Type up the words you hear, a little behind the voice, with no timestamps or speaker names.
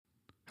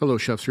Hello,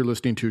 chefs. You're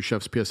listening to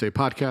Chef's PSA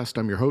Podcast.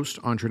 I'm your host,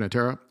 Andre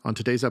Natera. On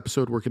today's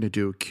episode, we're going to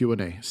do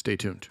Q&A. Stay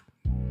tuned.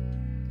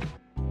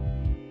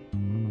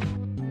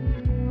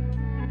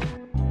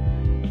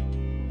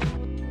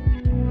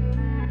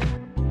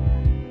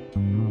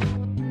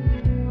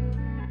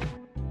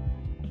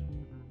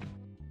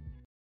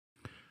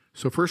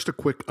 So first, a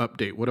quick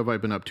update. What have I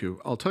been up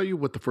to? I'll tell you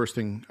what the first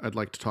thing I'd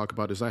like to talk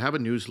about is I have a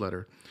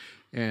newsletter,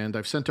 and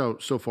I've sent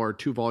out so far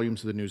 2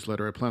 volumes of the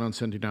newsletter. I plan on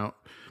sending out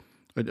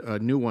a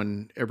new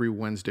one every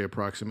Wednesday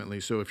approximately.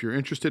 So if you're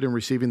interested in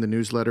receiving the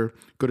newsletter,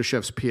 go to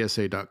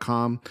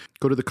chefspsa.com,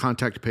 go to the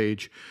contact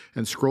page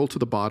and scroll to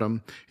the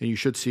bottom, and you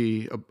should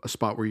see a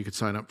spot where you could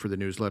sign up for the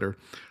newsletter.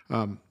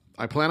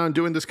 I plan on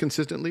doing this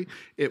consistently.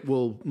 It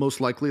will most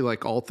likely,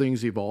 like all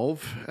things,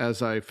 evolve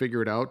as I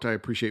figure it out. I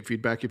appreciate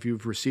feedback. If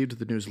you've received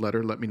the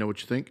newsletter, let me know what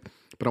you think.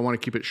 But I want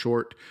to keep it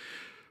short,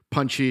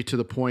 punchy, to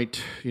the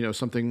point,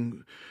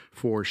 something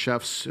for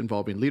chefs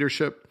involving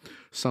leadership,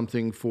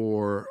 something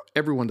for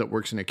everyone that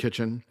works in a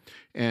kitchen,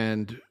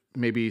 and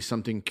maybe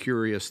something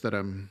curious that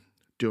I'm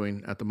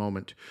doing at the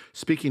moment.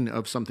 Speaking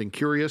of something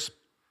curious,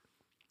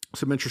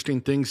 some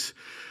interesting things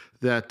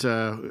that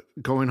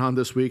going on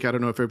this week. I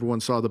don't know if everyone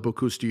saw the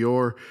Bocuse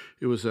d'Or.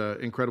 It was an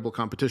incredible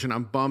competition.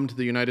 I'm bummed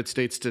the United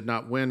States did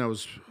not win. I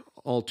was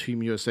all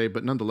Team USA,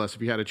 but nonetheless,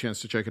 if you had a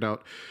chance to check it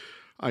out,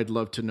 I'd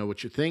love to know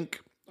what you think.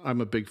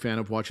 I'm a big fan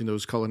of watching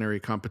those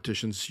culinary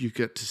competitions. You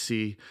get to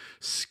see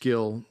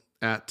skill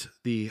at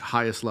the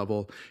highest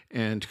level,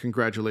 and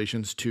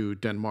congratulations to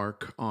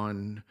Denmark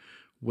on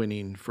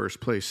winning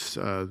first place.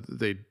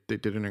 They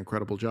did an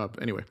incredible job.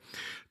 Anyway,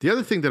 the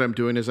other thing that I'm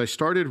doing is I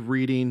started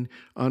reading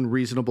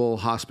Unreasonable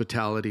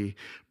Hospitality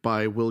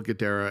by Will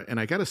Guidara, and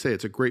I got to say,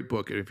 it's a great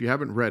book. And if you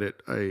haven't read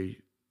it, I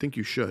think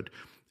you should.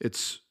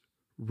 It's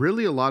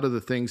really a lot of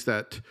the things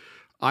that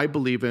I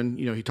believe in.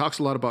 He talks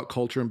a lot about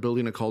culture and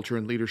building a culture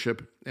and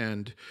leadership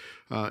and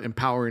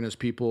empowering his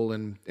people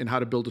and how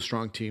to build a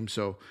strong team.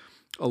 So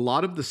a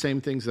lot of the same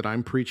things that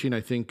I'm preaching,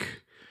 I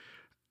think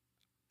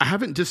I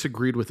haven't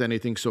disagreed with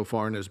anything so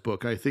far in his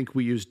book. I think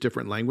we use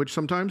different language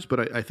sometimes,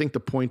 but I think the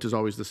point is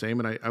always the same.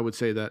 And I would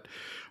say that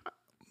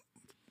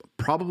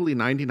probably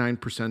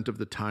 99% of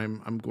the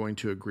time I'm going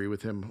to agree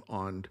with him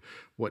on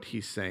what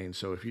he's saying.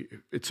 So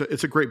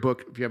it's a great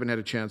book. If you haven't had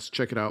a chance,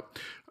 check it out.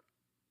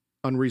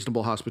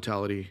 Unreasonable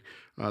Hospitality,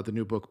 the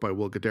new book by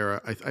Will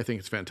Guidara. I think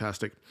it's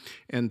fantastic.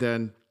 And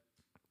then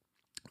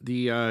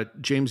the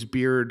James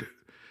Beard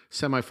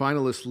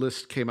semifinalist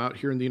list came out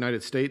here in the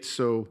United States.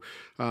 So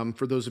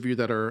for those of you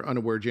that are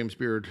unaware, James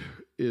Beard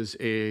is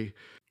a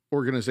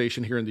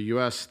organization here in the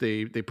U.S.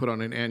 They put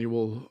on an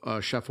annual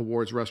chef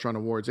awards, restaurant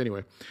awards.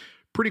 Anyway,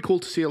 pretty cool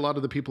to see a lot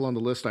of the people on the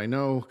list I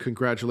know.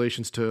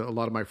 Congratulations to a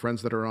lot of my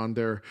friends that are on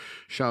there.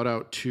 Shout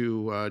out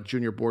to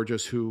Junior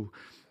Borges, who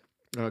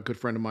a good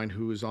friend of mine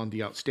who is on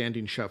the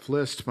outstanding chef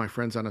list. My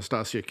friends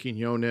Anastasia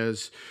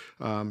Quinones,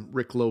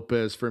 Rick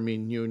Lopez,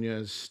 Fermin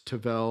Nunez,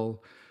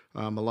 Tavel,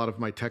 a lot of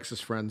my Texas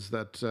friends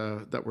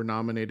that were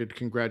nominated.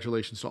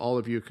 Congratulations to all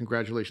of you.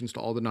 Congratulations to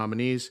all the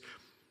nominees.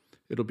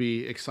 It'll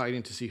be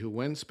exciting to see who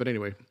wins. But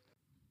anyway,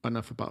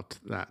 enough about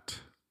that.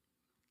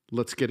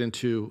 Let's get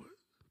into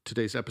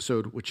today's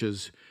episode, which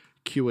is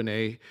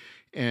Q&A.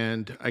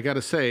 And I got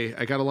to say,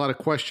 I got a lot of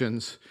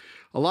questions.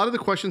 A lot of the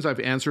questions I've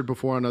answered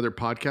before on other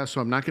podcasts,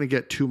 so I'm not going to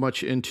get too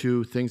much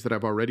into things that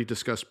I've already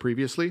discussed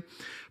previously,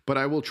 but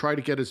I will try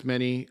to get as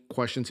many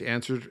questions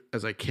answered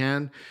as I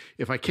can.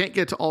 If I can't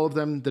get to all of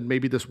them, then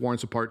maybe this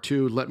warrants a part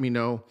 2. Let me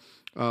know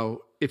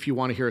if you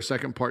want to hear a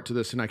second part to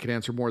this and I can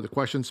answer more of the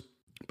questions.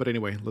 But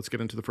anyway, let's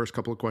get into the first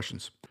couple of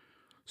questions.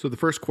 So the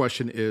first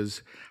question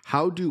is,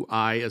 how do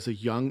I, as a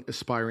young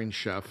aspiring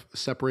chef,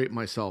 separate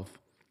myself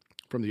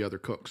from the other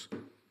cooks?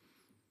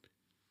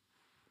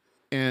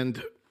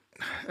 And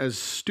as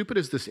stupid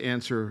as this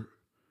answer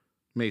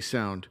may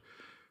sound,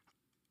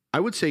 I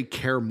would say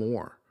care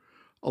more.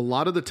 A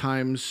lot of the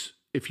times,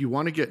 if you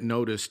want to get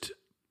noticed,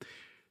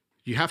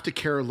 you have to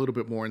care a little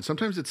bit more. And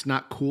sometimes it's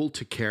not cool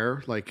to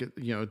care. Like, it's,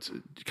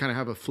 you kind of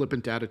have a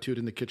flippant attitude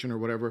in the kitchen or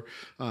whatever,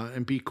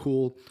 and be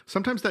cool.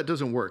 Sometimes that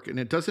doesn't work. And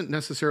it doesn't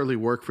necessarily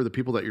work for the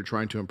people that you're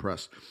trying to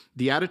impress.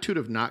 The attitude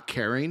of not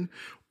caring,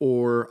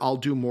 or I'll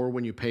do more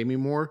when you pay me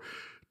more,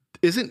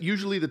 isn't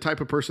usually the type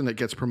of person that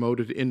gets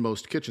promoted in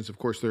most kitchens. Of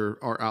course, there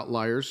are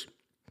outliers,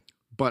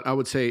 but I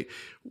would say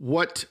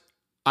what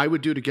I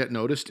would do to get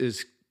noticed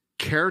is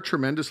care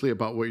tremendously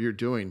about what you're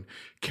doing.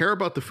 Care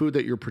about the food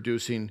that you're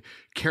producing.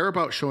 Care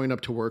about showing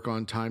up to work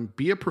on time.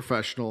 Be a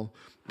professional.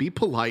 Be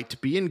polite.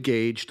 Be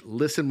engaged.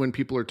 Listen when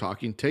people are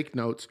talking. Take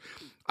notes.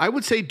 I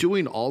would say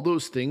doing all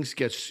those things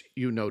gets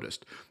you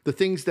noticed. The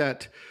things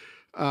that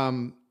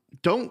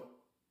don't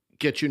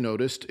get you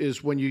noticed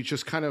is when you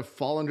just kind of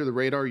fall under the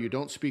radar, you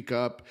don't speak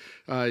up,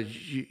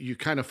 you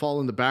kind of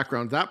fall in the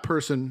background. That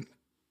person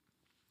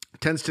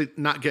tends to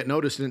not get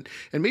noticed, and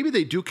maybe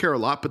they do care a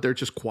lot, but they're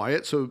just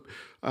quiet. So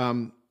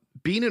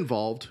being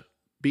involved,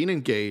 being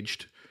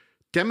engaged,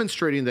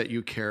 demonstrating that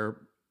you care,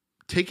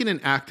 taking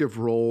an active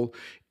role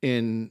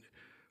in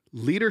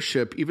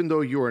leadership, even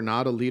though you are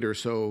not a leader.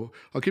 So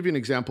I'll give you an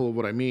example of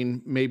what I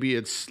mean. Maybe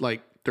it's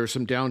like there's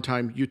some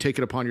downtime, you take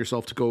it upon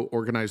yourself to go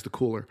organize the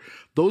cooler.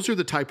 Those are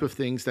the type of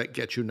things that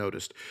get you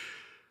noticed.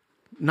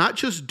 Not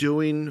just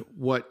doing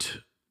what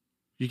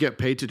you get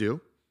paid to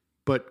do,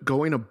 but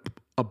going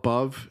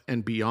above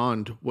and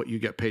beyond what you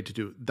get paid to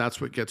do.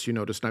 That's what gets you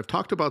noticed. And I've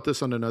talked about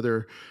this on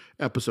another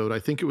episode. I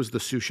think it was the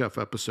sous chef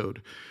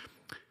episode.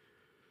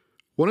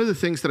 One of the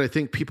things that I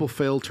think people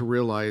fail to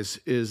realize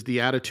is the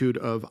attitude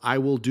of, I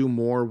will do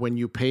more when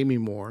you pay me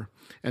more.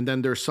 And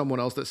then there's someone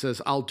else that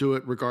says, I'll do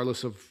it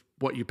regardless of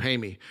what you pay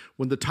me.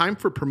 When the time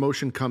for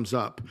promotion comes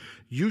up,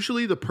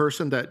 usually the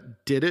person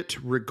that did it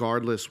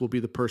regardless will be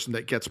the person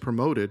that gets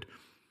promoted,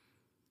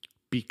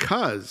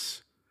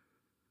 because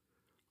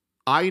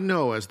I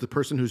know, as the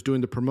person who's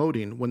doing the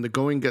promoting, when the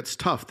going gets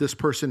tough, this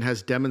person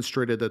has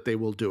demonstrated that they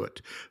will do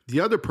it. The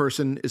other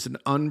person is an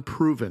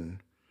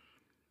unproven,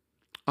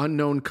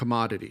 unknown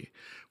commodity.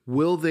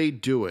 Will they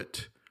do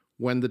it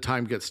when the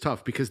time gets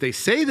tough? Because they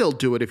say they'll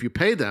do it if you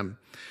pay them,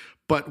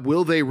 but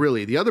will they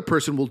really? The other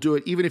person will do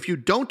it even if you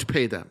don't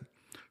pay them.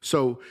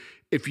 So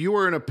if you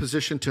are in a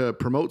position to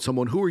promote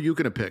someone, who are you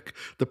going to pick?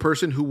 The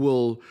person who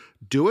will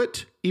do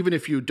it even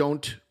if you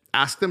don't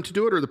ask them to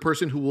do it, or the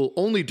person who will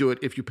only do it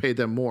if you pay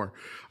them more?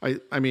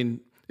 I mean,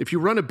 if you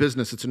run a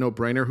business, it's a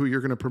no-brainer who you're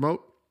going to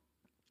promote.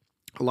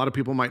 A lot of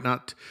people might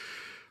not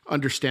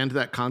understand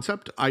that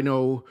concept. I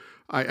know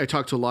I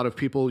talked to a lot of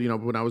people,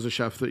 when I was a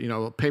chef,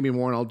 that, pay me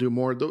more and I'll do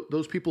more.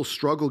 Those people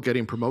struggle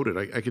getting promoted.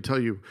 I could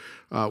tell you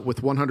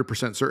with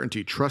 100%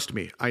 certainty, trust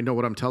me, I know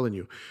what I'm telling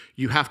you.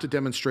 You have to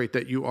demonstrate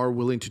that you are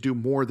willing to do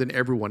more than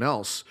everyone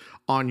else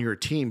on your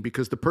team,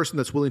 because the person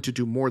that's willing to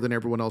do more than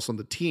everyone else on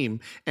the team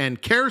and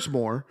cares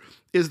more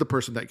is the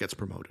person that gets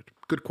promoted.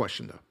 Good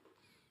question, though.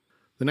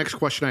 The next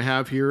question I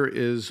have here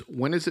is,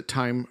 when is it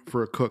time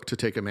for a cook to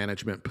take a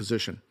management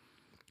position?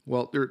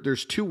 Well,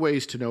 there's two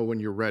ways to know when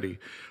you're ready.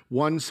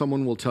 One,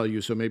 someone will tell you,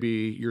 so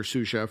maybe your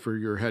sous chef or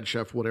your head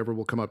chef, whatever,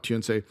 will come up to you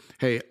and say,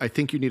 hey, I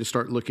think you need to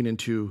start looking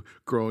into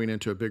growing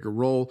into a bigger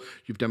role.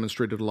 You've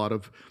demonstrated a lot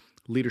of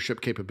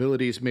leadership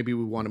capabilities. Maybe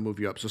we want to move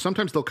you up. So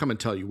sometimes they'll come and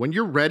tell you. When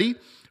you're ready,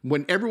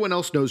 when everyone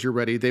else knows you're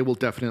ready, they will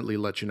definitely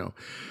let you know.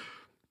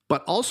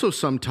 But also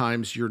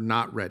sometimes you're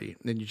not ready,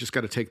 and you just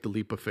got to take the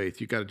leap of faith.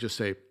 You got to just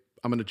say,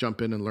 I'm going to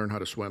jump in and learn how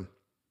to swim.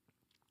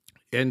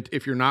 And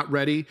if you're not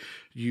ready,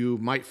 you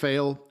might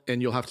fail,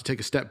 and you'll have to take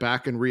a step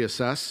back and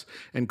reassess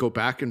and go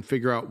back and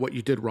figure out what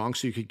you did wrong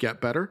so you could get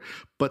better.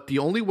 But the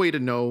only way to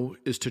know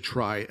is to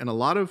try. And a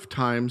lot of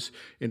times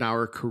in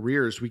our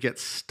careers, we get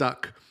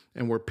stuck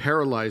and we're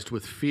paralyzed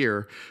with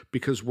fear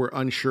because we're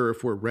unsure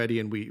if we're ready,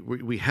 and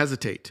we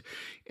hesitate.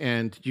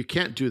 And you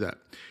can't do that.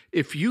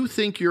 If you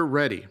think you're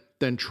ready,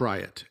 then try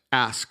it.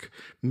 Ask.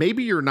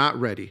 Maybe you're not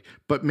ready,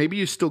 but maybe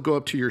you still go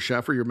up to your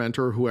chef or your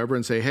mentor or whoever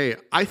and say, hey,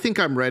 I think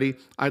I'm ready.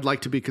 I'd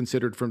like to be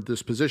considered for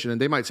this position. And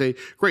they might say,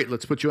 great,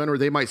 let's put you in. Or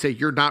they might say,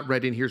 you're not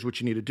ready and here's what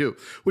you need to do,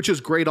 which is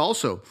great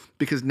also,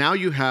 because now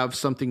you have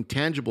something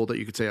tangible that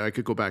you could say, I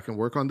could go back and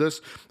work on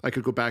this. I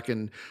could go back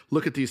and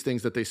look at these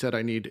things that they said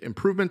I need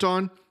improvement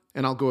on,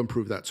 and I'll go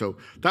improve that. So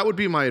that would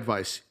be my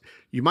advice.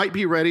 You might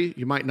be ready,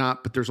 you might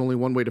not, but there's only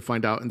one way to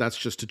find out, and that's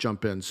just to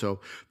jump in.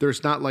 So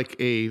there's not like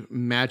a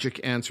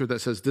magic answer that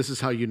says this is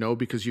how you know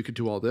because you could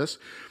do all this.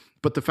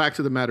 But the fact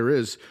of the matter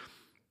is,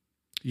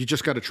 you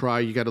just got to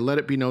try. You got to let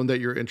it be known that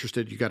you're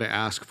interested. You got to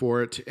ask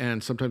for it.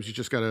 And sometimes you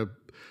just got to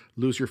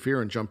lose your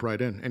fear and jump right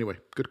in. Anyway,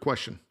 good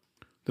question.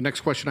 The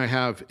next question I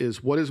have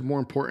is, what is more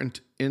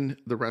important in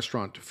the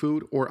restaurant,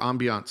 food or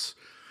ambiance?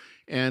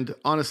 And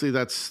honestly,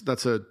 that's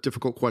a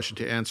difficult question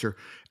to answer.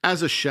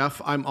 As a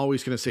chef, I'm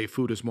always going to say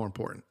food is more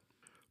important.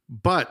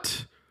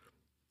 But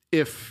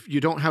if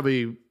you don't have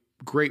a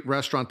great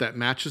restaurant that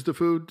matches the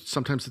food,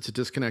 sometimes it's a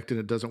disconnect and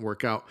it doesn't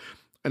work out.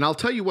 And I'll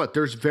tell you what,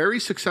 there's very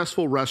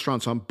successful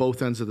restaurants on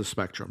both ends of the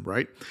spectrum,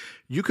 right?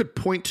 You could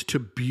point to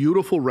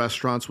beautiful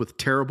restaurants with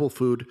terrible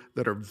food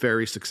that are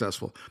very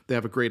successful. They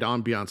have a great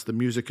ambiance. The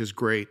music is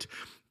great.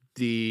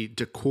 The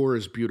decor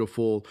is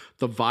beautiful.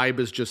 The vibe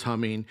is just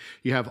humming.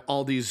 You have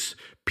all these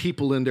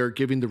people in there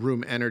giving the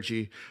room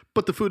energy,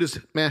 but the food is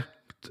meh.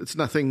 It's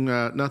nothing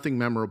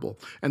memorable.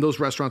 And those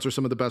restaurants are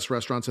some of the best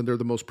restaurants, and they're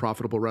the most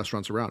profitable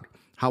restaurants around.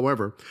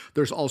 However,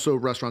 there's also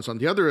restaurants on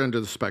the other end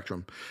of the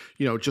spectrum,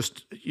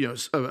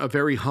 a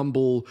very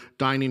humble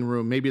dining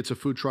room. Maybe it's a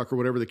food truck or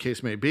whatever the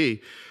case may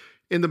be,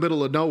 in the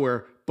middle of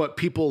nowhere, but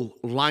people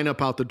line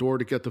up out the door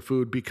to get the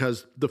food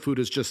because the food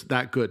is just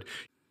that good.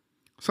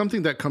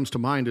 Something that comes to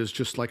mind is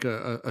just like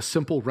a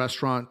simple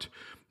restaurant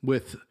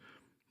with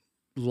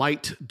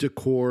light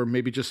decor,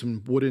 maybe just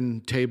some wooden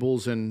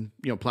tables and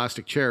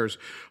plastic chairs,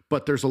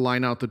 but there's a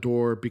line out the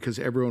door because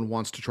everyone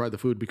wants to try the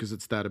food because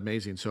it's that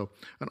amazing. So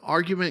an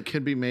argument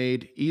can be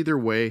made either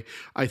way.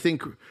 I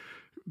think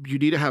you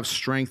need to have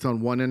strength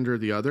on one end or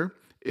the other,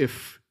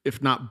 if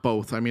not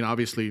both. I mean,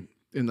 obviously,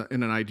 in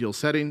an ideal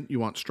setting, you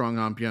want strong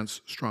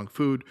ambience, strong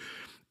food.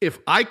 If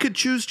I could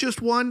choose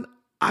just one,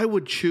 I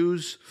would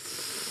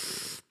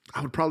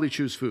probably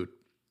choose food.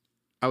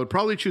 I would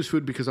probably choose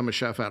food because I'm a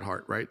chef at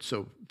heart, right?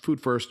 So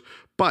food first.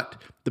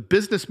 But the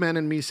businessman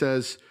in me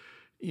says,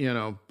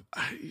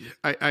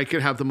 I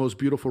could have the most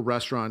beautiful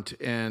restaurant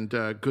and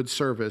good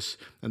service,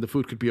 and the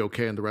food could be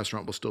okay, and the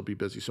restaurant will still be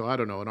busy. So I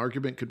don't know. An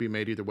argument could be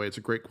made either way. It's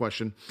a great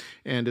question,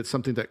 and it's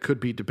something that could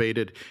be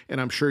debated.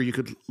 And I'm sure you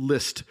could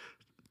list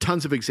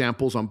tons of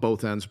examples on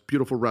both ends.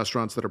 Beautiful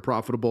restaurants that are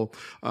profitable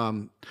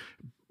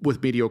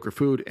with mediocre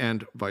food,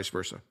 and vice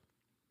versa.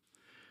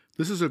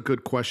 This is a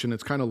good question.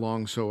 It's kind of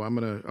long, so I'm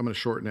gonna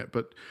shorten it.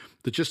 But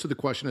the gist of the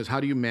question is, how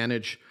do you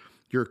manage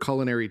your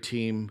culinary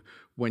team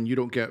when you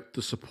don't get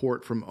the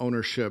support from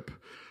ownership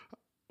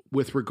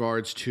with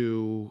regards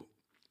to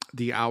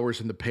the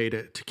hours and the pay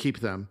to keep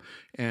them?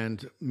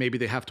 And maybe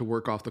they have to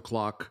work off the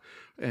clock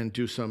and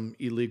do some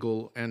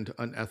illegal and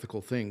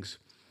unethical things.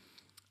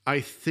 I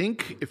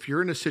think if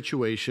you're in a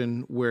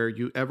situation where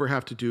you ever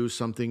have to do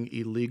something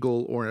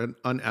illegal or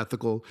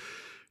unethical,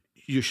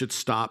 you should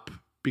stop,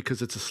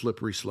 because it's a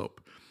slippery slope.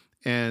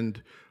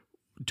 And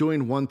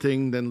doing one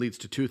thing then leads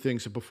to two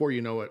things. And before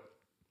you know it,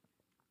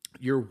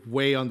 you're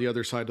way on the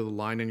other side of the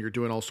line and you're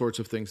doing all sorts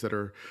of things that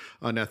are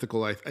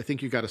unethical. I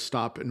think you got to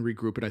stop and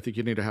regroup. And I think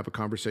you need to have a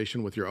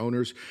conversation with your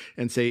owners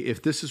and say,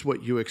 if this is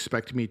what you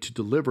expect me to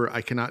deliver,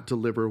 I cannot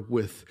deliver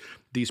with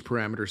these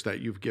parameters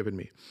that you've given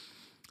me.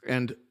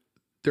 And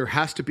there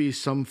has to be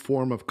some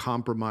form of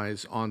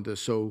compromise on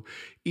this. So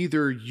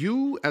either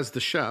you as the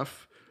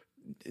chef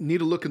need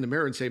to look in the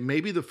mirror and say,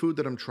 maybe the food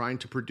that I'm trying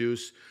to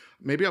produce,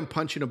 maybe I'm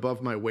punching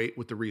above my weight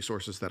with the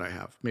resources that I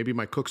have. Maybe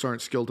my cooks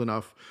aren't skilled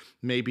enough.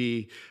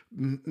 Maybe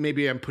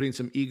I'm putting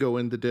some ego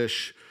in the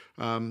dish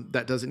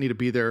that doesn't need to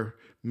be there.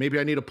 Maybe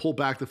I need to pull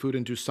back the food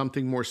and do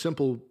something more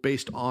simple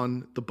based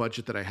on the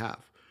budget that I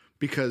have.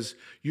 Because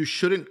you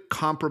shouldn't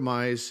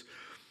compromise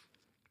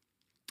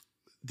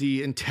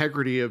the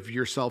integrity of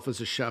yourself as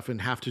a chef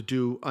and have to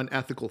do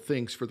unethical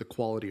things for the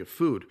quality of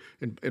food.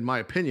 In my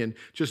opinion,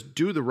 just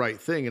do the right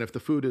thing. And if the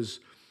food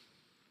is,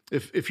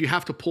 if you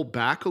have to pull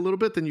back a little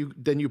bit,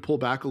 then you pull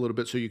back a little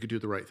bit so you could do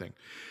the right thing.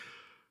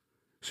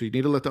 So you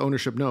need to let the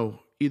ownership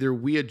know, either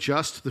we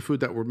adjust the food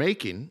that we're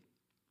making,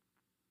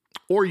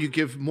 or you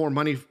give more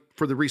money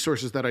for the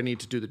resources that I need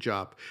to do the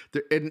job.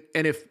 And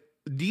if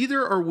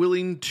neither are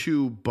willing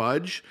to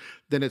budge,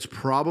 then it's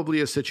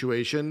probably a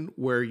situation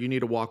where you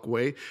need to walk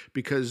away,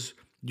 because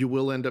you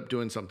will end up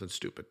doing something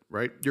stupid,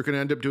 right? You're going to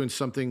end up doing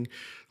something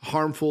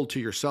harmful to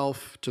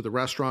yourself, to the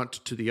restaurant,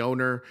 to the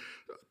owner,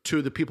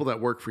 to the people that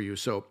work for you.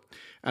 So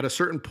at a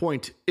certain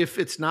point, if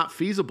it's not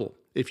feasible,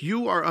 if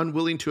you are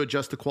unwilling to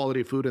adjust the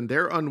quality of food and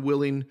they're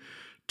unwilling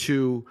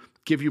to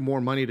give you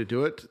more money to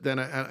do it, then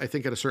I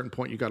think at a certain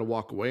point you got to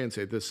walk away and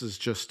say, this is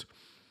just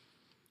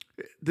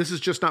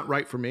not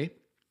right for me.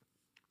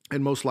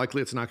 And most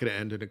likely it's not going to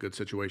end in a good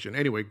situation.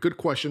 Anyway, good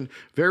question.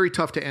 Very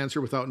tough to answer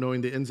without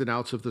knowing the ins and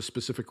outs of the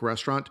specific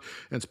restaurant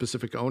and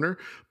specific owner.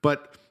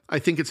 But I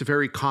think it's a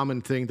very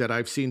common thing that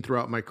I've seen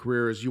throughout my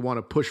career is you want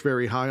to push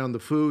very high on the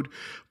food,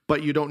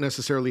 but you don't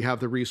necessarily have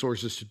the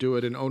resources to do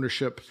it. And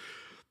ownership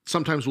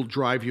sometimes will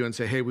drive you and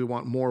say, hey, we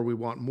want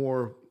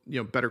more,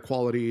 better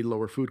quality,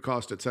 lower food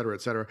cost, et cetera,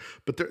 et cetera.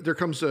 But there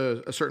comes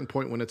a certain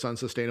point when it's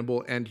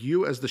unsustainable, and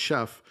you as the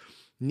chef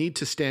need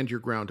to stand your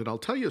ground. And I'll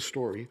tell you a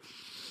story.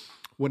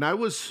 When I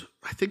was,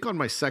 I think, on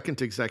my second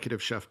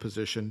executive chef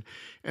position,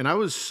 and I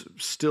was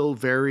still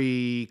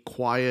very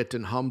quiet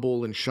and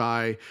humble and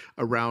shy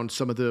around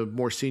some of the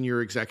more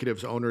senior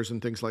executives, owners,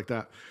 and things like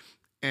that.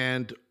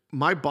 And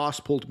my boss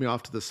pulled me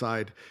off to the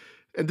side.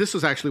 And this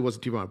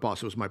wasn't even my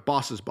boss. It was my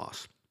boss's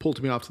boss.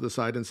 Pulled me off to the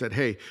side and said,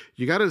 hey,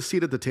 you got a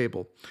seat at the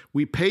table.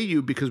 We pay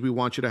you because we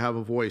want you to have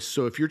a voice.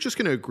 So if you're just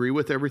going to agree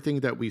with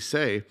everything that we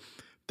say,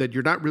 then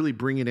you're not really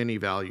bringing any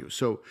value.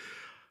 So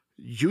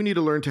you need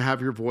to learn to have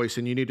your voice,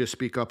 and you need to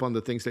speak up on the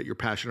things that you're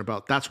passionate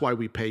about. That's why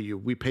we pay you.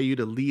 We pay you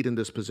to lead in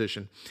this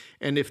position.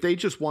 And if they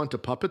just want to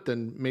puppet,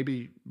 then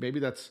maybe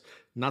that's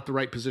not the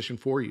right position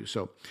for you.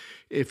 So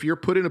if you're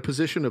put in a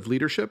position of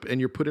leadership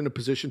and you're put in a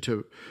position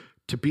to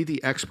be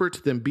the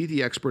expert, then be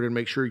the expert and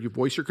make sure you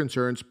voice your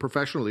concerns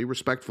professionally,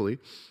 respectfully.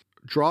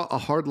 Draw a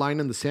hard line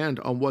in the sand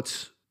on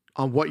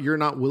what you're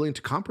not willing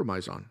to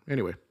compromise on.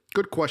 Anyway,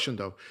 good question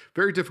though.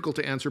 Very difficult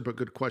to answer, but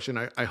good question.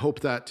 I hope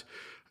that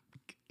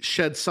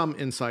shed some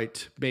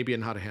insight maybe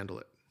in how to handle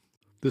it.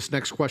 This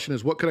next question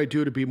is, what could I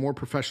do to be more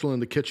professional in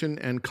the kitchen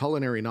and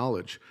culinary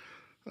knowledge?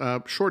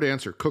 Short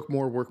answer, cook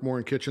more, work more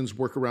in kitchens,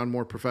 work around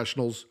more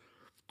professionals,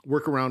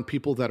 work around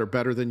people that are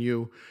better than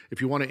you. If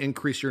you want to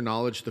increase your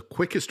knowledge, the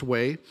quickest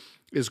way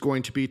is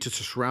going to be to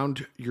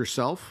surround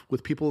yourself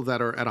with people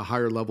that are at a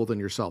higher level than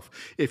yourself.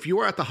 If you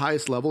are at the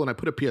highest level, and I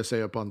put a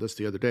PSA up on this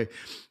the other day,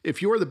 if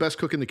you are the best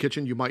cook in the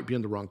kitchen, you might be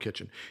in the wrong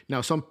kitchen.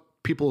 Now, some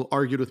people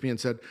argued with me and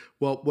said,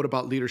 well, what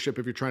about leadership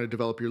if you're trying to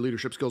develop your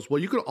leadership skills?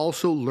 Well, you could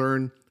also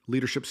learn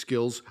leadership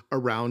skills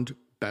around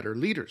better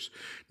leaders.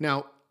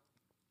 Now,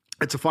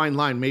 it's a fine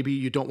line. Maybe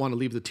you don't want to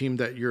leave the team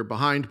that you're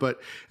behind, but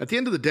at the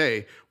end of the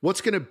day,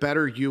 what's going to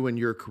better you in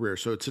your career?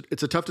 So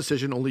it's a tough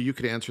decision. Only you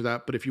can answer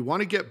that. But if you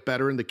want to get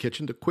better in the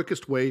kitchen, the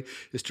quickest way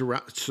is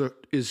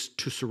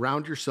to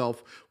surround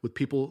yourself with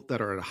people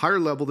that are at a higher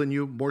level than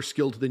you, more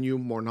skilled than you,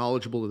 more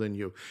knowledgeable than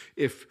you.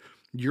 If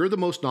You're the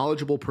most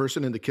knowledgeable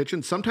person in the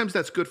kitchen. Sometimes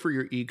that's good for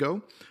your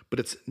ego, but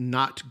it's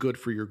not good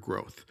for your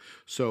growth.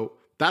 So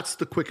that's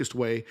the quickest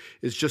way,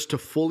 is just to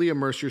fully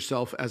immerse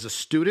yourself as a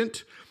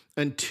student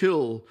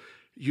until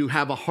you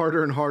have a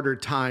harder and harder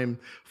time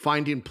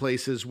finding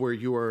places where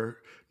you are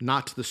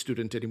not the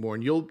student anymore.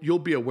 And you'll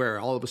be aware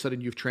all of a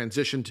sudden you've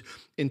transitioned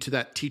into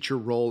that teacher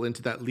role,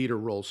 into that leader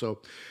role.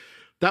 So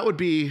that would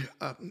be,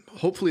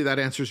 hopefully that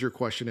answers your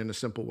question in a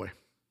simple way.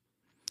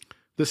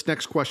 This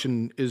next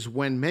question is,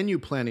 when menu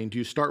planning, do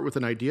you start with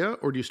an idea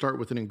or do you start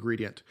with an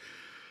ingredient?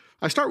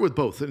 I start with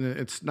both, and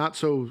it's not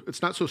so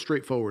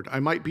straightforward. I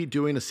might be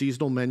doing a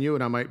seasonal menu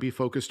and I might be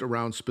focused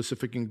around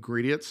specific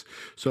ingredients.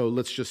 So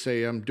let's just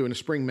say I'm doing a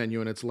spring menu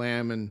and it's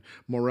lamb and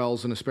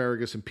morels and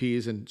asparagus and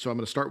peas. And so I'm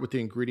going to start with the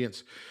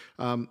ingredients.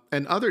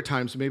 And other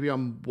times, maybe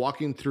I'm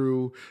walking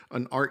through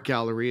an art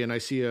gallery and I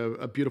see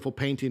a beautiful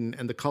painting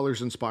and the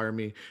colors inspire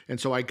me. And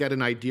so I get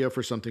an idea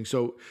for something.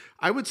 So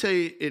I would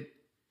say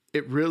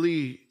it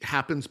really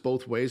happens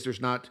both ways.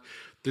 There's not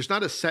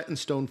a set in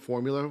stone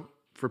formula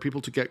for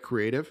people to get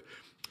creative.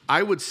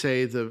 I would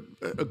say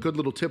a good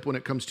little tip when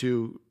it comes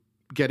to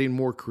getting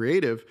more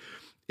creative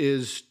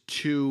is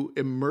to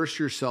immerse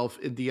yourself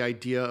in the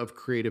idea of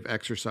creative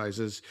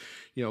exercises.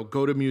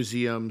 Go to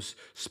museums,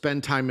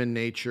 spend time in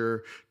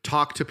nature,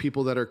 talk to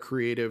people that are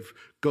creative,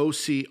 go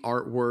see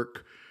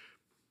artwork.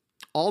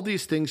 All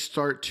these things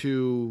start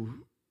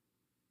to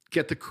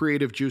get the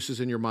creative juices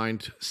in your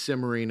mind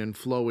simmering and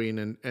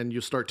flowing, and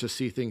you'll start to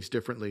see things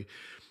differently.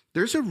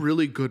 There's a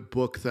really good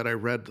book that I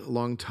read a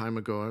long time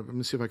ago. Let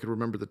me see if I can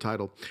remember the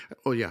title.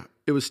 Oh, yeah.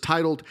 It was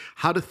titled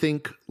How to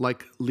Think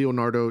Like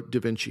Leonardo da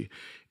Vinci.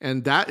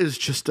 And that is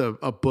just a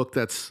book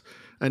that's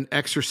an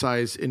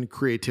exercise in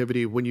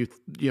creativity. When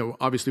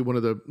obviously one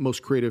of the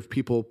most creative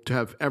people to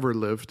have ever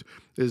lived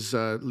is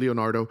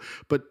Leonardo.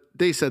 But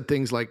they said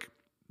things like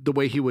the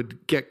way he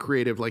would get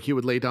creative, like he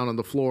would lay down on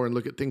the floor and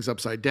look at things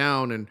upside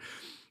down. And,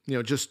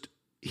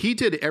 he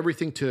did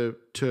everything to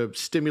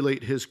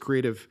stimulate his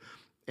creative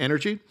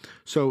energy.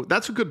 So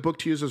that's a good book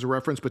to use as a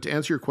reference. But to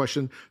answer your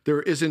question,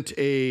 there isn't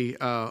a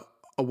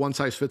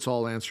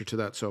one-size-fits-all answer to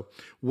that. So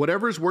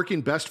whatever is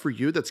working best for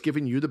you, that's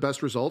giving you the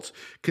best results,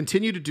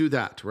 continue to do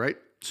that, right?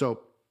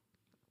 So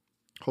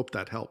hope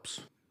that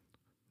helps.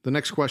 The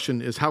next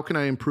question is, how can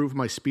I improve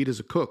my speed as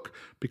a cook?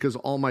 Because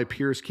all my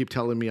peers keep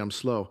telling me I'm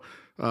slow.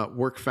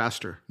 Work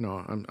faster.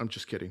 No, I'm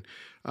just kidding.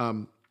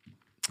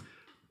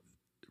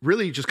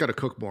 Really, you just got to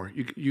cook more.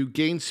 You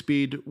gain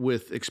speed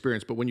with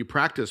experience, but when you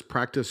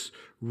practice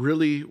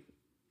really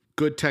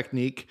good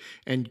technique,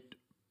 and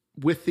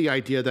with the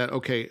idea that,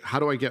 okay, how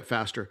do I get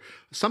faster?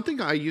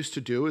 Something I used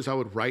to do is I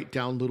would write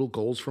down little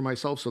goals for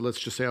myself. So let's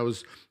just say I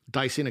was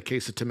dicing a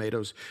case of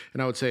tomatoes,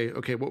 and I would say,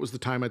 okay, what was the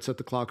time? I'd set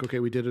the clock. Okay,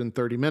 we did it in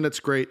 30 minutes.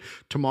 Great.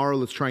 Tomorrow,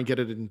 let's try and get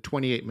it in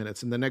 28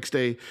 minutes. And the next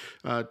day,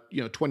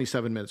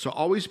 27 minutes. So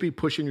always be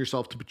pushing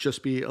yourself to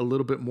just be a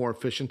little bit more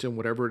efficient in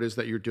whatever it is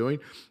that you're doing.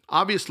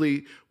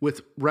 Obviously,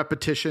 with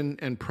repetition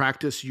and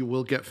practice, you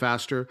will get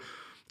faster.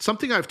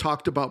 Something I've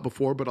talked about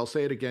before, but I'll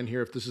say it again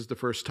here if this is the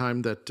first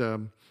time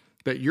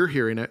that you're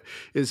hearing it,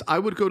 is I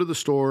would go to the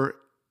store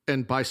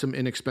and buy some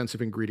inexpensive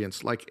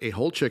ingredients like a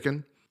whole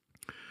chicken,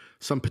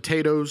 some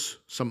potatoes,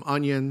 some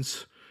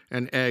onions,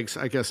 and eggs.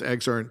 I guess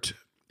eggs aren't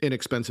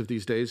inexpensive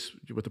these days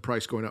with the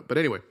price going up. But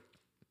anyway,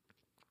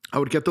 I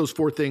would get those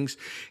 4 things,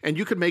 and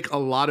you could make a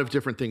lot of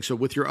different things. So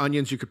with your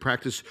onions, you could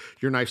practice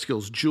your knife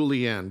skills,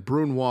 julienne,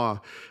 brunoise,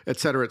 et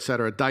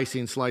cetera,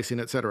 dicing, slicing,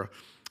 et cetera.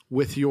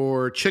 With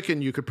your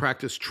chicken, you could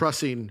practice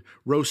trussing,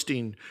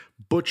 roasting,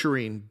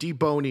 butchering,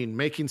 deboning,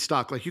 making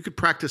stock. Like you could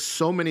practice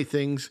so many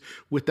things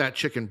with that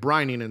chicken,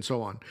 brining and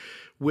so on.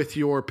 With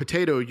your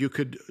potato, you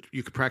could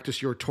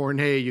practice your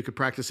tournée. You could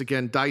practice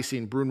again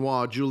dicing,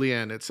 brunoise,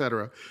 julienne,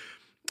 etc.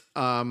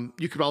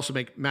 You could also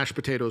make mashed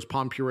potatoes,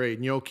 pomme puree,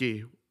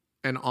 gnocchi,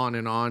 and on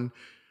and on.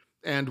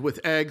 And with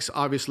eggs,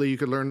 obviously, you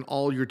could learn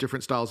all your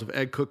different styles of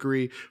egg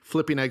cookery,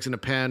 flipping eggs in a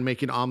pan,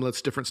 making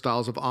omelets, different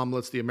styles of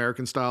omelets, the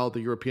American style,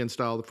 the European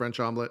style, the French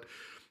omelet,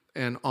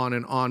 and on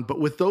and on. But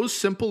with those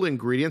simple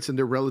ingredients, and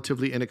they're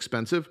relatively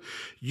inexpensive,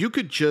 you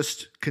could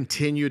just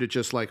continue to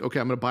just like, okay,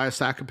 I'm going to buy a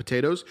sack of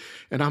potatoes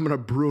and I'm going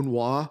to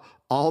brunoise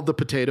all the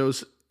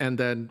potatoes. And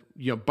then,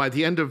 by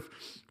the end of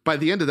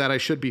that, I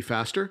should be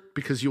faster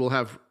because you will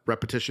have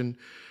repetition,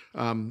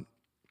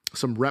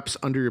 some reps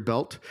under your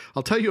belt.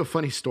 I'll tell you a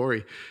funny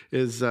story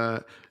is,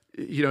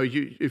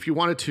 if you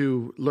wanted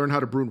to learn how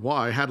to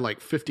brunoise, I had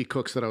like 50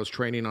 cooks that I was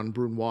training on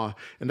brunoise,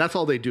 and that's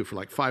all they do for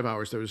like 5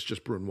 hours. There was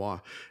just brunoise.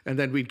 And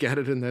then we'd get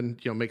it and then,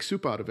 make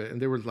soup out of it.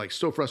 And they were like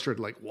so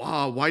frustrated, like,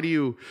 wow, why do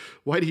you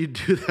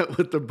do that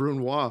with the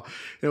brunoise?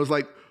 And it was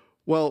like,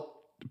 well,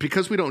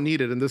 because we don't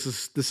need it. And this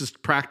is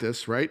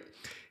practice, right?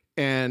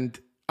 And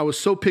I was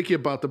so picky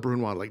about the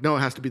brunoise, like, no, it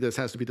has to be this,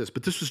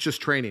 but this was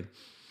just training.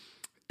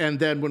 And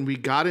then when we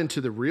got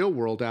into the real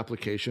world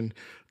application,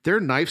 their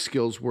knife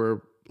skills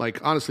were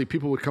like, honestly,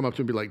 people would come up to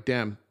me and be like,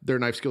 damn, their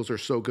knife skills are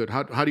so good.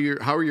 How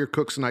are your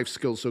cooks' knife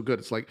skills so good?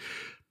 It's like,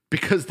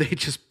 because they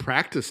just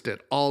practiced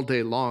it all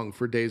day long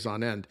for days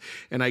on end.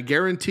 And I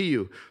guarantee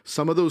you,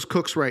 some of those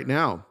cooks right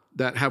now,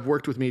 that have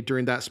worked with me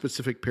during that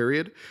specific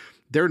period,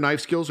 their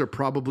knife skills are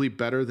probably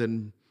better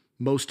than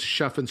most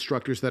chef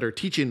instructors that are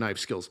teaching knife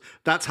skills.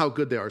 That's how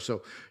good they are.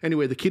 So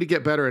anyway, the key to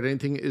get better at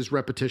anything is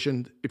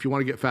repetition. If you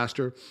want to get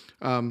faster,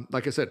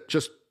 like I said,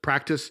 just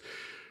practice.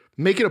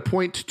 Make it a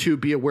point to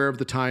be aware of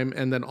the time,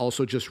 and then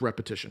also just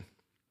repetition.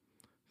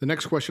 The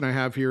next question I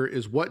have here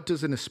is, what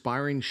does an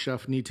aspiring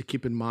chef need to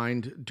keep in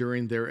mind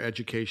during their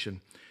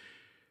education?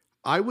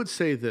 I would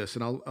say this,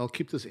 and I'll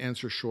keep this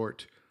answer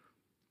short,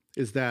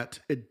 is that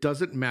it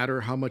doesn't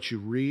matter how much you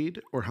read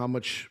or how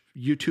much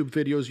YouTube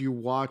videos you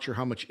watch or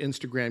how much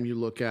Instagram you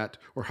look at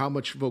or how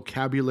much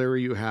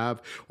vocabulary you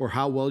have or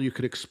how well you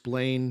could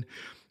explain,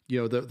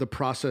 the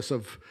process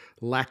of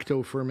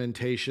lacto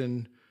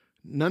fermentation.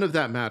 None of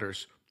that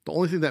matters. The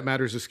only thing that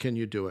matters is, can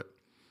you do it?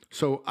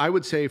 So I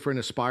would say for an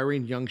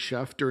aspiring young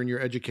chef during your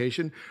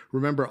education,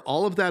 remember,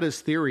 all of that is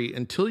theory.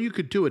 Until you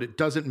could do it, it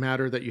doesn't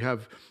matter that you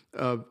have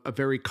a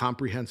very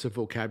comprehensive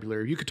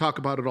vocabulary. You could talk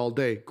about it all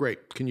day.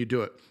 Great. Can you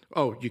do it?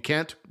 Oh, you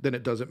can't? Then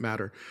it doesn't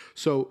matter.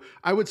 So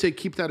I would say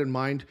keep that in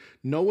mind.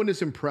 No one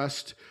is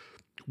impressed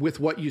with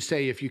what you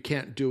say if you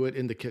can't do it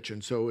in the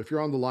kitchen. So if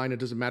you're on the line, it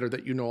doesn't matter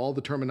that you know all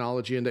the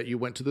terminology and that you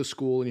went to the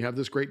school and you have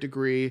this great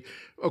degree.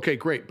 Okay,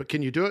 great. But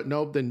can you do it?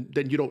 No, then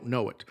you don't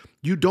know it.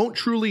 You don't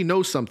truly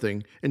know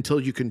something until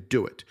you can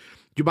do it.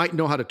 You might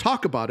know how to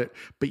talk about it,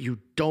 but you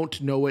don't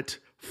know it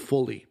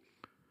fully.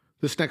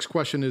 This next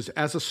question is,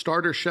 as a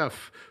starter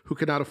chef who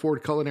cannot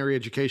afford culinary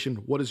education,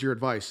 what is your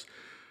advice?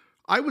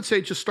 I would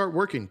say just start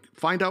working.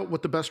 Find out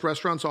what the best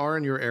restaurants are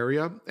in your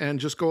area and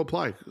just go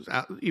apply.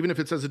 Even if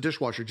it's as a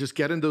dishwasher, just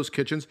get in those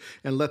kitchens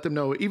and let them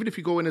know. Even if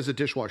you go in as a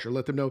dishwasher,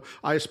 let them know,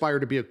 I aspire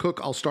to be a cook.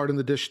 I'll start in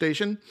the dish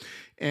station.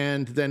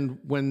 And then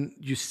when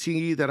you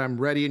see that I'm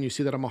ready and you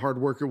see that I'm a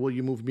hard worker, will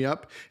you move me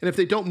up? And if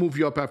they don't move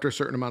you up after a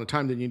certain amount of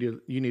time, then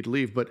you need to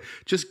leave. But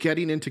just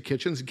getting into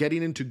kitchens,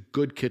 getting into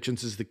good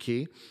kitchens is the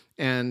key.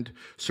 And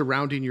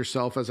surrounding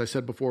yourself, as I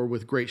said before,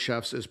 with great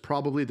chefs is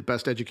probably the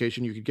best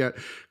education you could get.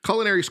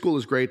 Culinary school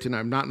is great, and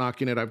I'm not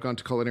knocking it. I've gone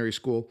to culinary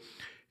school,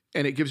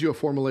 and it gives you a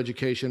formal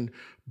education,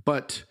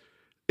 but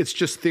it's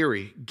just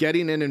theory.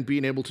 Getting in and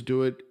being able to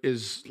do it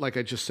is, like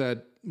I just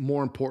said,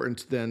 more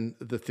important than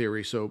the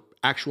theory. So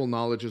actual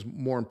knowledge is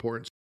more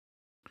important.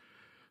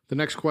 The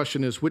next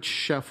question is, which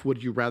chef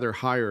would you rather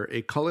hire,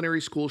 a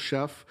culinary school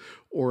chef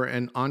or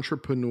an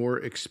entrepreneur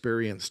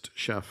experienced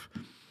chef?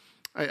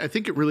 I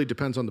think it really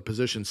depends on the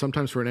position.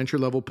 Sometimes for an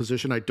entry-level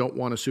position, I don't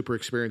want a super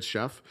experienced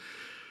chef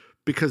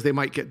because they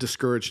might get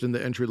discouraged in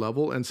the entry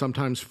level. And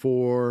sometimes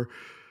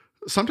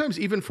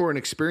even for an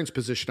experienced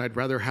position, I'd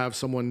rather have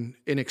someone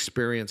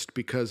inexperienced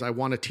because I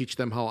want to teach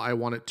them how I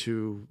want it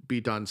to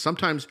be done.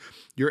 Sometimes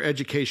your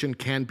education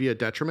can be a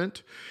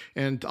detriment,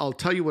 and I'll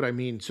tell you what I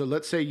mean. So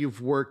let's say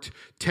you've worked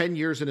 10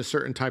 years in a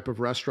certain type of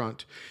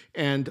restaurant,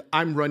 and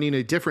I'm running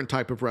a different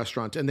type of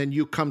restaurant, and then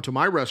you come to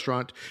my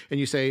restaurant and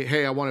you say,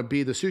 hey, I want to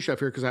be the sous chef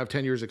here because I have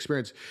 10 years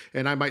experience.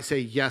 And I might say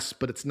yes,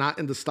 but it's not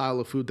in the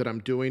style of food that I'm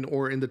doing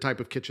or in the type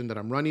of kitchen that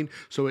I'm running,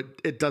 so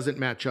it doesn't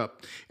match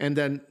up. And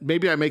then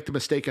maybe I make the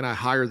mistake and I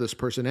hire this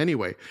person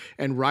anyway.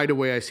 And right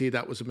away I see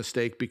that was a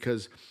mistake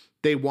because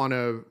they want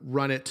to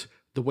run it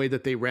the way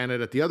that they ran it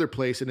at the other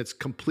place, and it's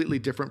completely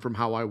different from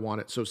how I want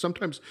it. So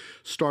sometimes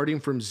starting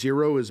from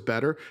zero is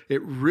better.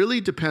 It really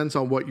depends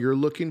on what you're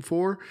looking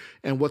for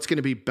and what's going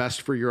to be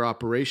best for your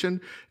operation.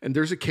 And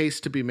there's a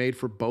case to be made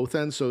for both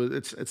ends. So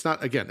it's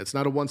not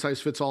a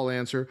one-size-fits-all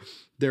answer.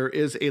 There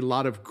is a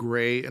lot of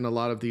gray in a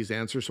lot of these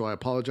answers, so I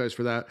apologize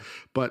for that.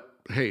 But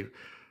hey,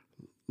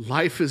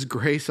 life is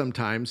gray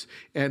sometimes,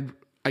 and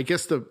I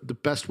guess the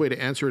best way to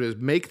answer it is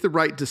make the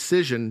right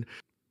decision.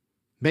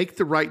 Make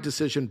the right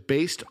decision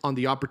based on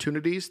the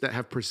opportunities that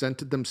have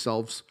presented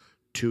themselves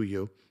to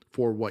you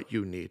for what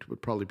you need,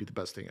 would probably be the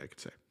best thing I could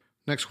say.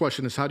 Next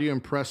question is, how do you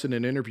impress in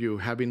an interview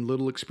having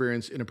little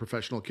experience in a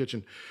professional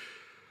kitchen?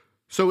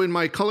 So in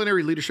my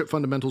Culinary Leadership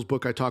Fundamentals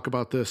book, I talk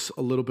about this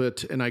a little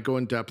bit, and I go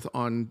in depth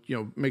on,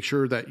 make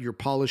sure that you're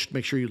polished,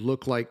 make sure you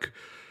look like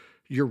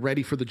you're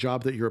ready for the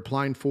job that you're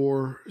applying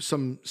for.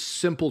 Some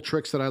simple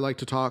tricks that I like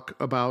to talk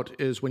about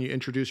is when you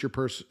introduce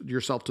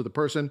yourself to the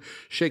person,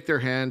 shake their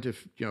hand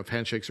if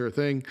handshakes are a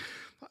thing.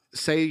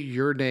 Say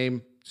your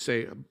name.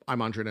 Say,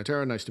 I'm Andre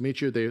Natera, nice to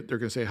meet you. They're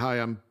going to say, hi,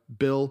 I'm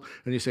Bill.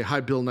 And you say,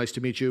 hi, Bill, nice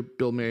to meet you.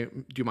 Bill,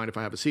 do you mind if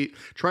I have a seat?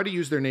 Try to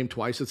use their name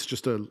twice. It's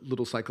just a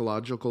little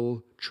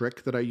psychological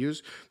trick that I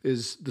use.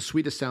 Is the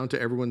sweetest sound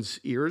to everyone's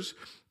ears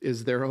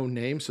is their own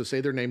name. So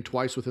say their name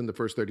twice within the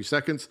first 30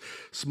 seconds.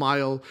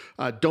 Smile.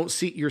 Don't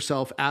seat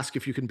yourself. Ask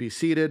if you can be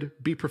seated.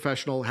 Be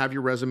professional. Have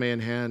your resume in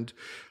hand.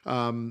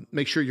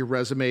 Make sure your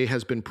resume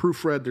has been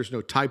proofread. There's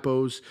no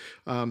typos.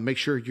 Make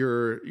sure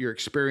your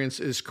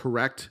experience is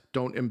correct.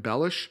 Don't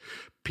embellish.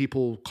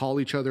 People call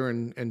each other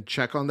and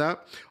check on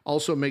that.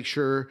 Also, make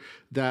sure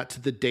that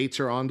the dates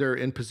are on there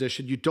in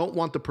position. You don't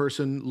want the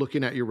person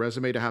looking at your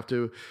resume to have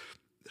to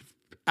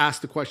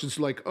ask the questions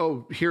like,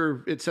 oh,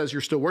 here it says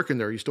you're still working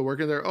there. Are you still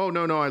working there? Oh,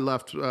 no, I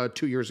left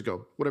 2 years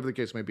ago, whatever the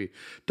case may be.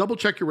 Double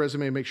check your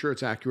resume, make sure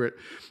it's accurate.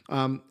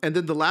 And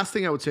then the last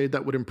thing I would say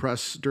that would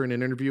impress during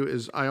an interview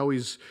is I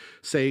always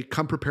say,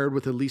 come prepared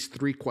with at least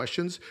 3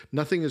 questions.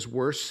 Nothing is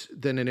worse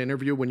than an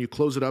interview when you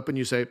close it up and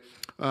you say,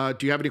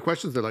 do you have any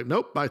questions? They're like,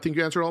 nope, I think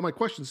you answered all my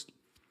questions.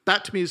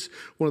 That to me is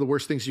one of the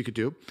worst things you could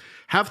do.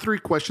 Have 3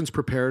 questions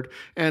prepared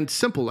and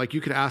simple. Like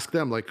you could ask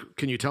them, like,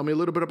 can you tell me a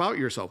little bit about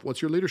yourself?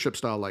 What's your leadership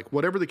style like?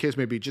 Whatever the case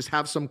may be, just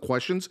have some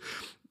questions.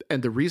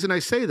 And the reason I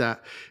say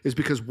that is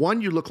because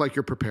 1, you look like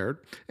you're prepared.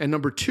 And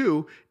number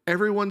 2,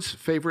 everyone's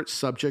favorite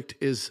subject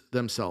is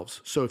themselves.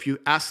 So if you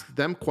ask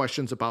them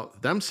questions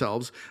about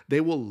themselves,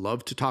 they will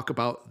love to talk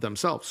about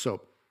themselves.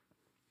 So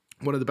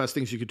one of the best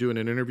things you could do in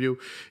an interview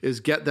is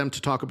get them to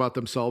talk about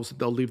themselves.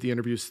 They'll leave the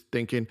interviews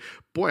thinking,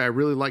 boy, I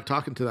really like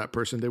talking to that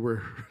person. They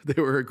were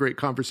a great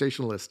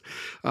conversationalist.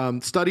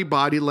 Study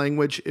body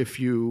language if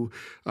you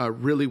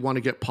really want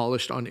to get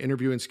polished on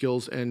interviewing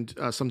skills, and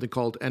something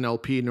called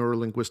NLP,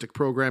 neuro-linguistic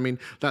programming.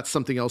 That's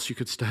something else you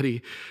could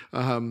study.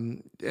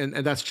 And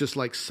that's just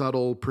like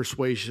subtle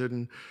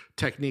persuasion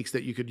techniques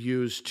that you could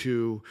use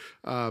to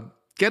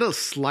get a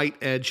slight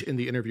edge in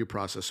the interview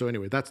process. So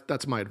anyway,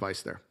 that's my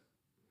advice there.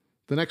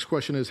 The next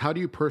question is, how do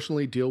you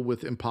personally deal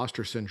with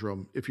imposter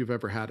syndrome if you've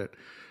ever had it?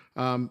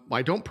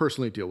 I don't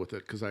personally deal with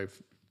it because I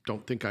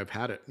don't think I've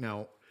had it.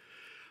 Now,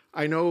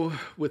 I know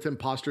with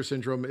imposter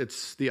syndrome,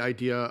 it's the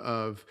idea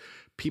of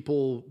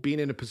people being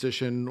in a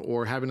position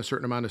or having a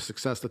certain amount of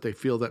success that they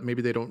feel that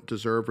maybe they don't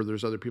deserve, or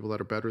there's other people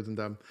that are better than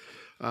them.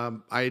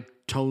 I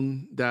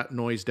tone that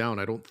noise down.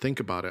 I don't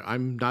think about it.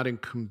 I'm not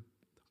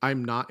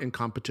in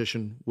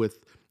competition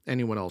with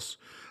anyone else.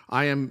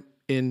 I am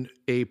in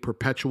a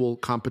perpetual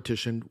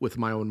competition with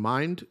my own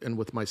mind and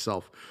with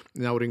myself.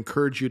 And I would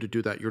encourage you to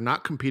do that. You're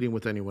not competing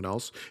with anyone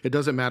else. It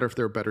doesn't matter if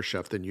they're a better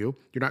chef than you.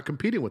 You're not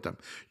competing with them.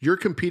 You're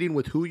competing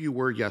with who you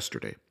were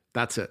yesterday.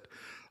 That's it.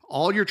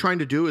 All you're trying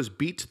to do is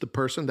beat the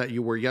person that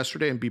you were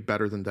yesterday and be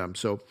better than them.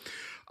 So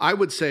I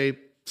would say,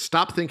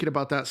 stop thinking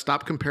about that.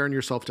 Stop comparing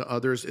yourself to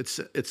others.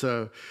 It's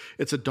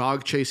a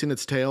dog chasing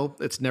its tail.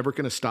 It's never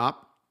going to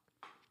stop.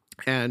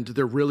 And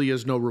there really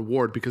is no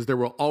reward, because there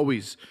will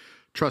always,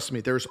 trust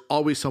me, there's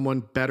always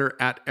someone better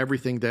at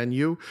everything than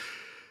you.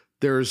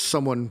 There's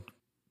someone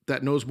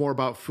that knows more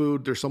about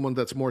food. There's someone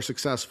that's more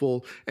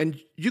successful.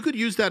 And you could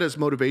use that as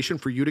motivation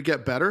for you to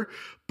get better,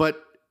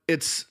 but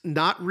it's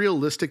not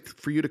realistic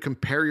for you to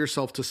compare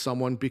yourself to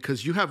someone,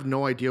 because you have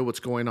no idea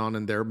what's going on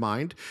in their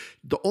mind.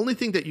 The only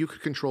thing that you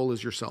could control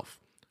is yourself.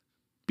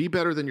 Be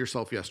better than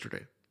yourself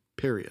yesterday.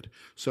 Period.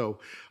 So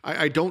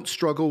I don't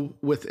struggle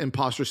with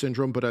imposter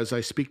syndrome, but as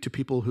I speak to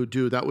people who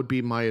do, that would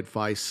be my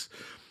advice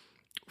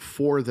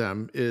for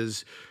them,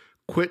 is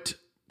quit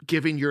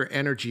giving your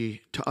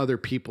energy to other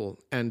people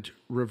and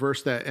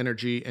reverse that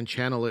energy and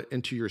channel it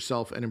into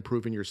yourself and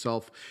improving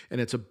yourself. And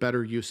it's a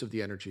better use of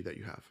the energy that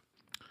you have.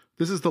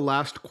 This is the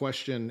last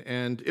question,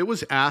 and it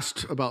was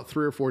asked about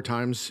 3 or 4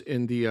 times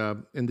in the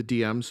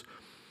DMs.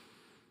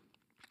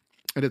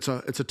 And it's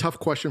a tough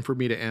question for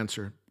me to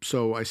answer,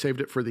 so I saved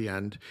it for the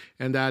end.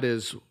 And that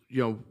is,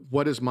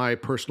 what is my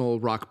personal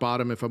rock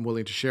bottom, if I'm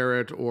willing to share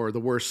it, or the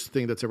worst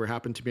thing that's ever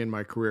happened to me in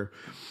my career?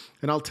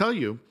 And I'll tell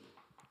you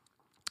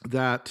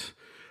that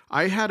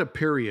I had a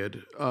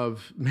period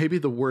of maybe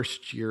the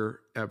worst year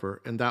ever,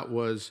 and that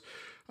was,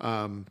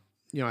 I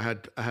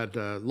had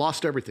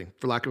lost everything,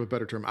 for lack of a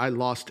better term. I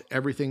lost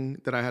everything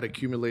that I had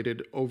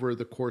accumulated over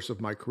the course of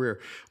my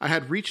career. I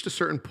had reached a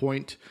certain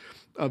point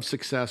of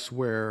success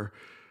where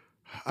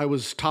I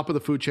was top of the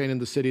food chain in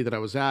the city that I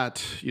was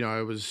at.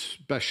 I was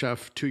best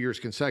chef 2 years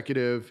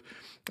consecutive.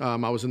 I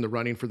was in the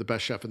running for the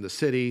best chef in the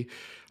city.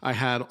 I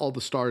had all the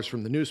stars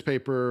from the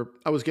newspaper.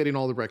 I was getting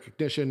all the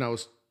recognition. I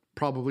was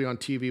probably on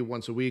TV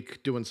once a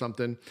week doing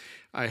something.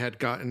 I had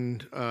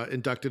gotten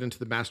inducted into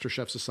the Master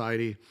Chef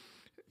Society,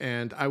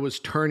 and I was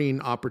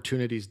turning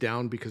opportunities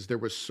down because there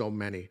was so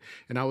many,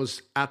 and I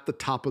was at the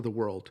top of the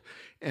world.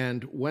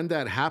 And when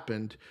that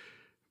happened,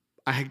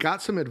 I had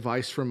got some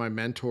advice from my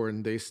mentor,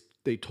 and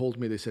they told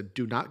me, they said,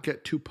 do not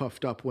get too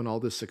puffed up when all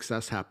this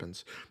success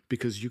happens,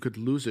 because you could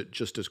lose it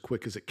just as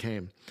quick as it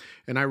came.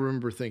 And I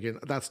remember thinking,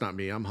 that's not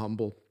me. I'm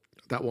humble.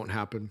 That won't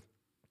happen.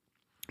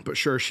 But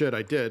sure shit,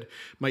 I did.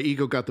 My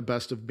ego got the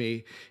best of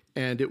me,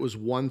 and it was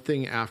one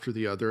thing after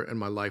the other, and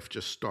my life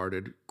just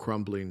started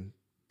crumbling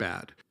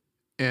bad.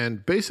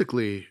 And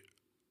basically,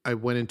 I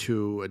went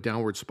into a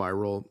downward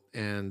spiral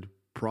and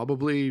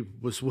probably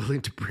was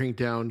willing to bring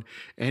down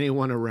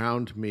anyone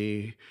around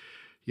me,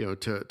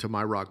 to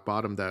my rock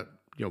bottom that,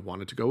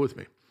 wanted to go with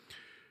me.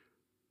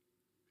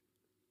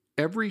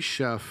 Every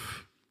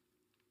chef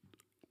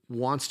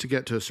wants to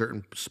get to a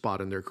certain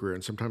spot in their career,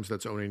 and sometimes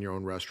that's owning your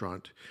own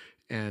restaurant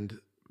and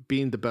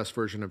being the best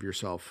version of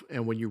yourself.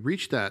 And when you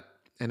reach that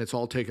and it's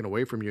all taken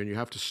away from you and you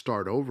have to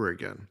start over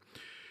again,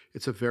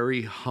 it's a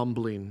very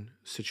humbling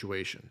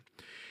situation.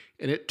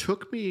 And it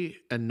took me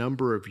a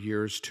number of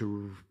years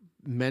to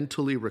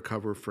mentally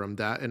recover from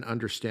that and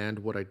understand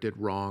what I did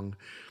wrong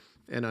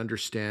and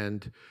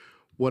understand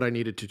what I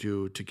needed to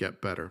do to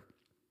get better.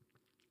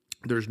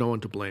 there's no one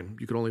to blame.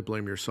 You can only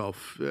blame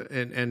yourself.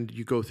 And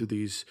you go through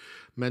these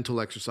mental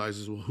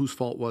exercises. Well, whose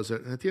fault was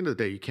it? And at the end of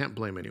the day, you can't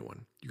blame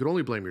anyone. You can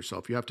only blame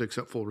yourself. You have to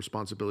accept full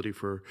responsibility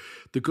for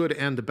the good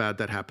and the bad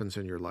that happens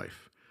in your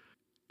life.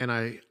 And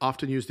I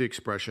often use the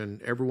expression,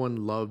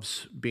 everyone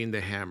loves being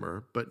the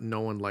hammer, but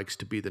no one likes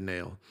to be the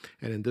nail.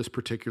 And in this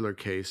particular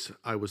case,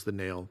 I was the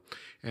nail.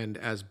 And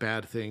as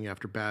bad thing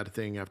after bad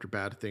thing after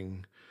bad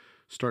thing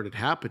started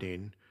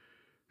happening,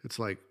 it's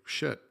like,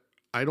 shit,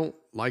 I don't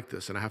like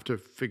this, and I have to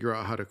figure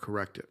out how to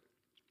correct it.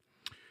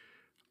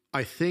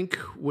 I think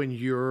when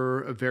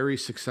you're a very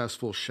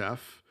successful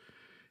chef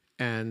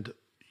and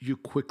you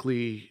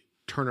quickly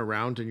turn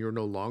around and you're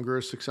no longer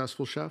a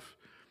successful chef,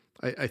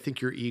 I think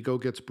your ego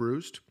gets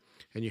bruised,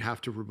 and you have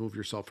to remove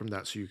yourself from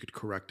that so you could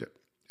correct it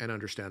and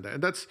understand that.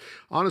 And that's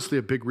honestly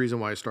a big reason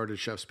why I started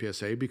Chef's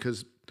PSA,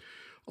 because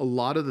a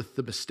lot of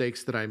the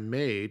mistakes that I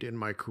made in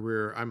my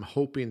career, I'm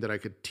hoping that I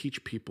could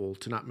teach people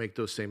to not make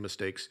those same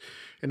mistakes.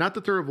 And not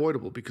that they're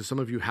avoidable, because some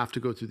of you have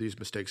to go through these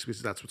mistakes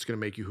because that's what's going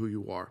to make you who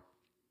you are.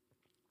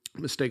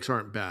 Mistakes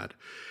aren't bad.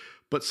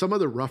 But some of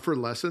the rougher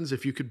lessons,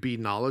 if you could be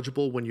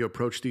knowledgeable when you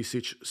approach these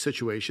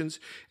situations,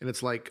 and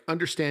it's like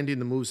understanding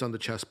the moves on the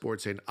chessboard,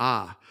 saying,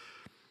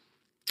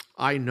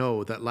 I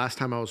know that last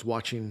time I was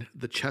watching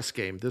the chess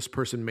game, this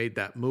person made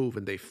that move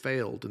and they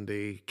failed and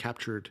they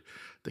captured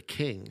the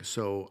king.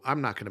 So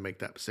I'm not going to make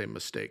that same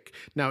mistake.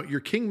 Now, your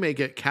king may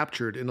get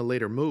captured in a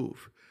later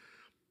move,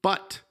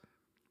 but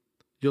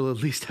you'll at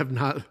least have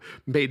not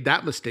made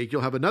that mistake.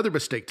 You'll have another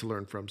mistake to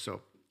learn from.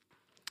 So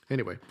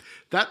anyway,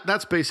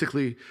 that's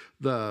basically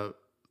the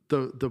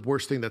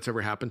worst thing that's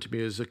ever happened to me,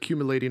 is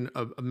accumulating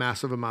a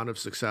massive amount of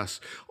success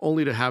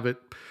only to have it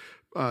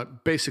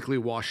basically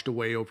washed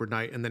away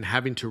overnight, and then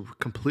having to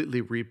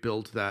completely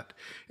rebuild that.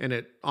 And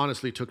it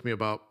honestly took me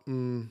about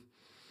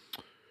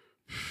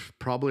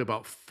probably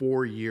about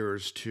 4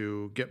 years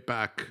to get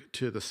back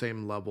to the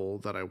same level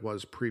that I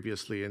was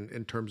previously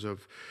in terms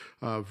of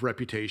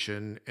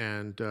reputation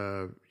and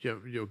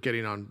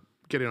getting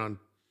on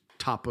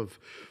top of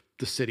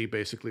the city,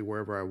 basically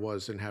wherever I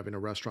was, and having a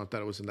restaurant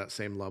that was in that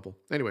same level.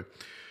 Anyway,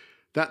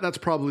 that's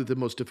probably the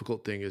most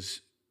difficult thing, is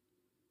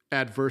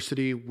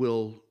adversity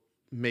will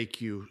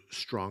make you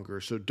stronger.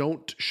 So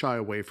don't shy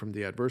away from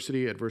the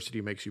adversity.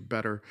 Adversity makes you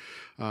better.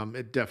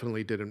 It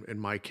definitely did in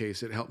my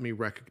case. It helped me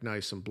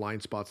recognize some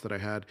blind spots that I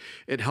had.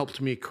 It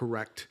helped me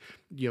correct,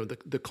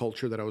 the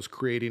culture that I was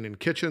creating in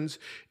kitchens.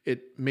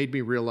 It made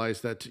me realize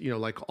that,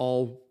 like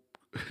all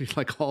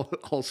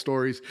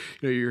stories,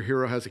 your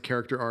hero has a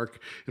character arc.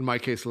 In my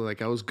case,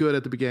 like I was good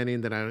at the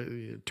beginning, then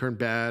I turned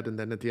bad, and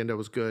then at the end I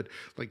was good,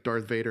 like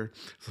Darth Vader,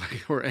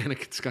 or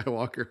Anakin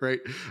Skywalker, right?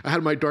 I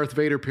had my Darth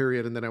Vader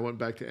period, and then I went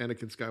back to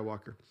Anakin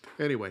Skywalker.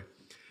 Anyway,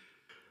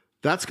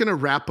 that's going to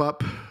wrap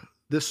up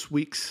this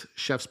week's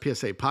Chef's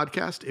PSA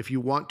podcast. If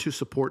you want to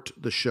support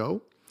the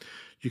show,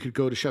 you could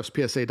go to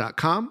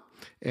chefspsa.com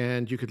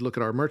and you could look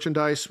at our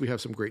merchandise. We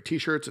have some great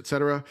t-shirts,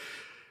 etc.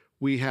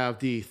 We have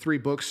the 3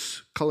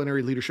 books: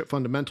 Culinary Leadership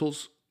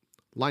Fundamentals,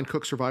 Line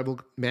Cook Survival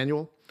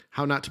Manual,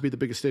 How Not to Be the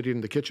Biggest Idiot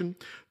in the Kitchen.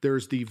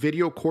 There's the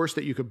video course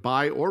that you could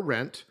buy or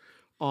rent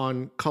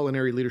on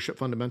Culinary Leadership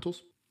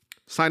Fundamentals.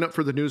 Sign up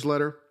for the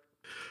newsletter.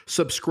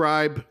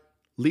 Subscribe.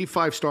 Leave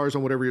 5 stars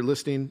on whatever you're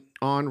listening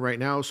on right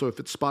now. So if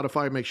it's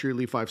Spotify, make sure you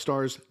leave 5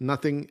 stars.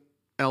 Nothing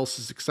else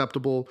is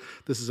acceptable.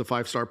 This is a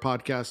 5-star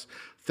podcast.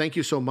 Thank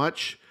you so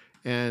much,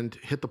 and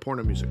hit the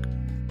porno music.